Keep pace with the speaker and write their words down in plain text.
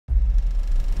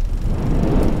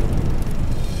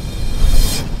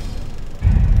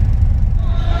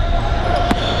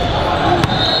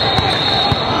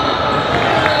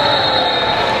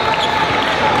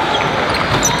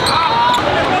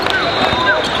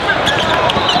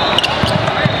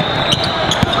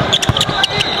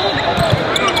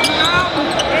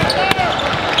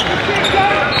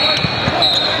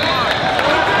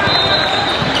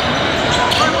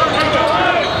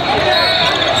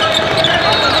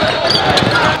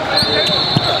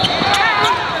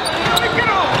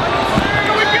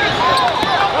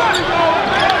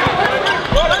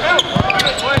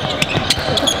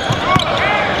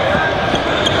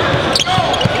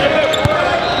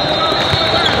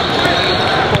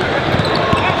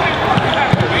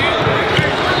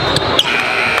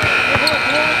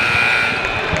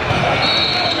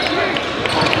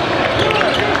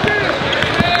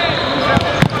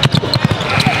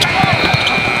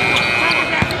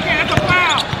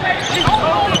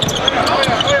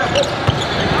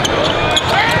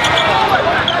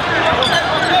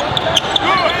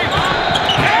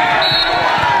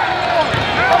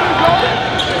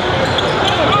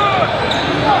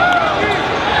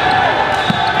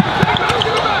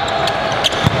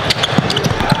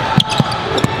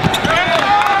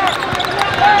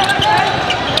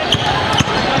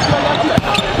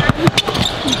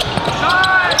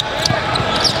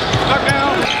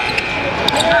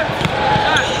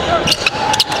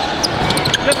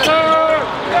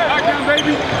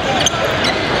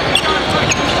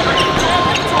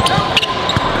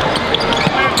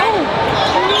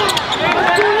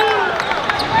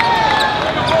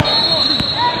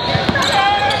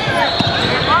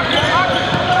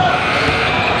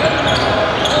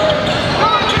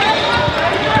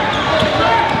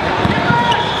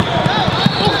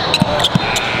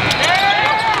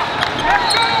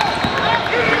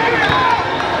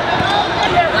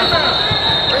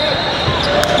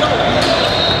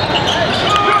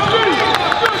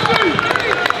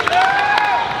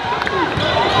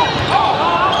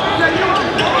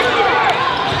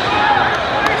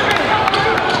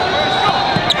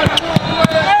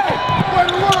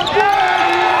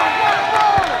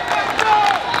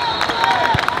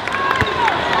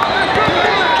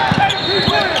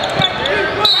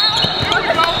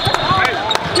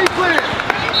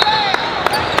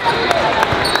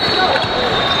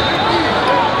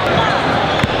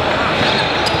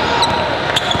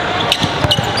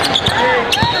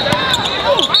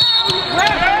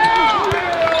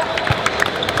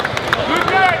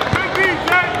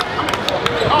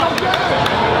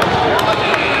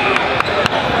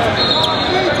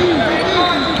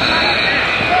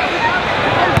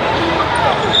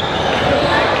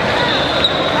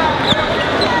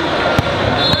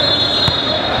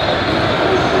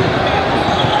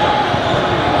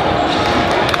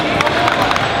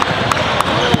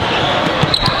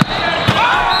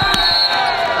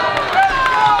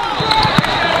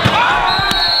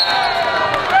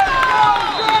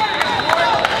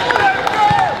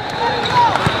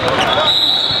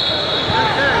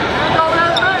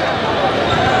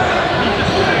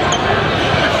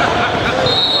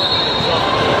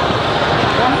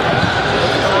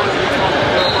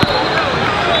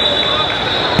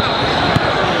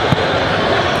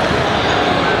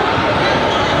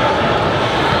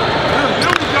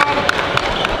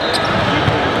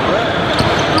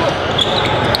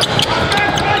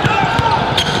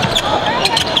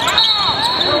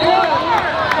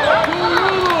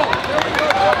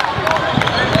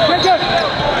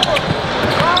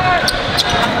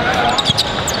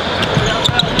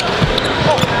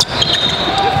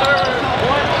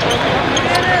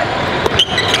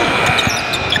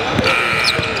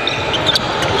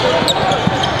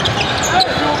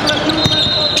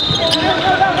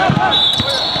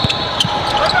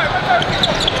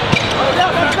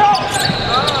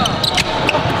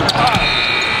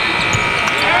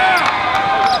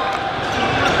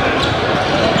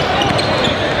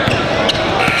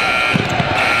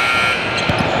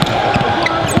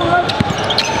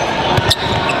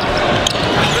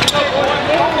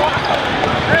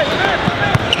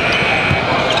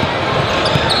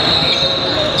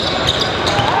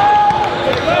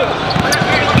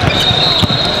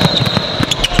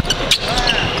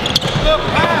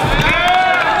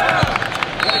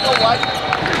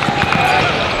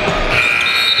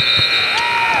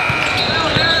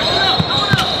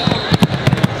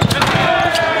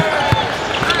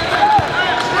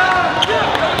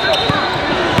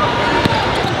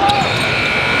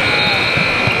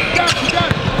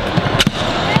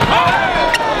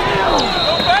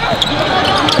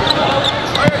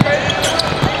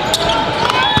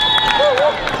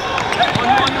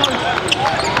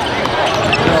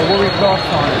thoughts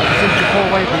on it? Since you pulled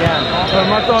away at the end.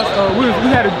 My thoughts,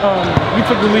 we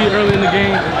took the lead early in the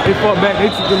game. They fought back, they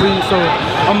took the lead, so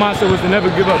our mindset was to never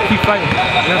give up, keep fighting.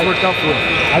 And that's worked out for us.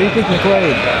 How do you think you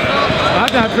played? I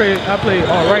think I played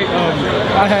all right.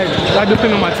 I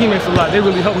depend on my teammates a lot. They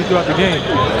really helped me throughout the game.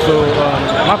 So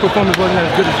my performance wasn't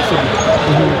as good as it should be.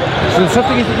 So there's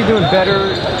something you think you're doing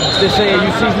better this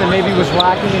AAU season that maybe was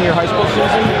lacking in your high school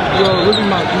season? Really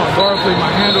my guard play,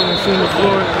 my handle and seeing the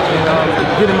floor, and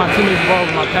getting my teammates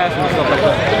involved with my passing and stuff like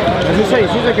that. As you say, it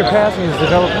seems like your passing has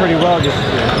developed pretty well this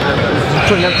year.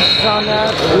 Putting emphasis on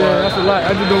that? Yeah, that's a lot.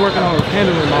 I've just been working on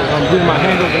handling, getting my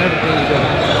handles and everything together.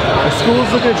 The school's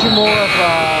looking at you more of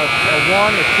a 1,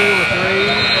 a 2, a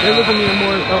 3? They look at me in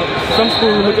more, some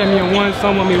schools look at me in 1,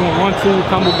 some want me in 1, 2,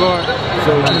 combo guard,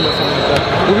 so something like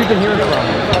that. Who have you been hearing from?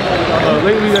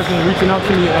 Lately they've been reaching out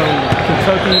to me,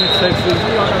 Kentucky, Texas,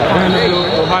 Vanderbilt,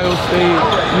 Ohio State,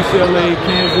 UCLA,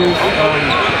 Kansas,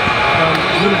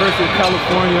 University of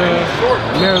California,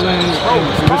 Maryland, and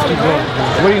just keep going.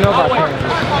 What do you know about Kansas?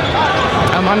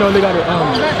 I know they got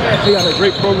a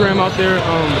great program out there.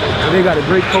 They got a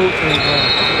great coach, and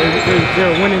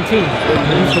they're a winning team.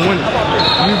 They're used to winning.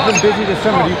 You've been busy this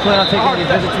summer. Do you plan on taking any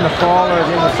visits in the fall or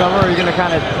in the summer, or are you going to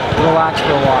kind of relax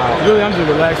for a while? Really, I'm just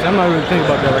relaxing. I'm not really thinking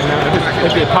about that right now.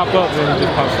 If it pop up, then it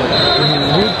just pops up.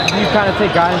 Do you kind of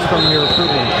take guidance from your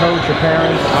recruitment coach, your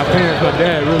parents? My parents, my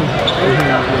dad, really.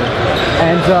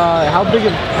 And how big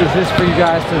is this for you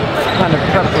guys to kind of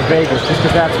prep for Vegas? Just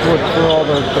because that's where all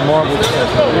the marbles are.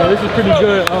 Yeah, this is pretty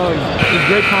good. It's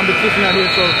great competition out here,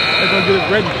 so they're going to get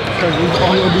us ready because it's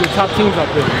only going to be the top teams out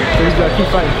there. So we got to keep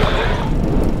fighting.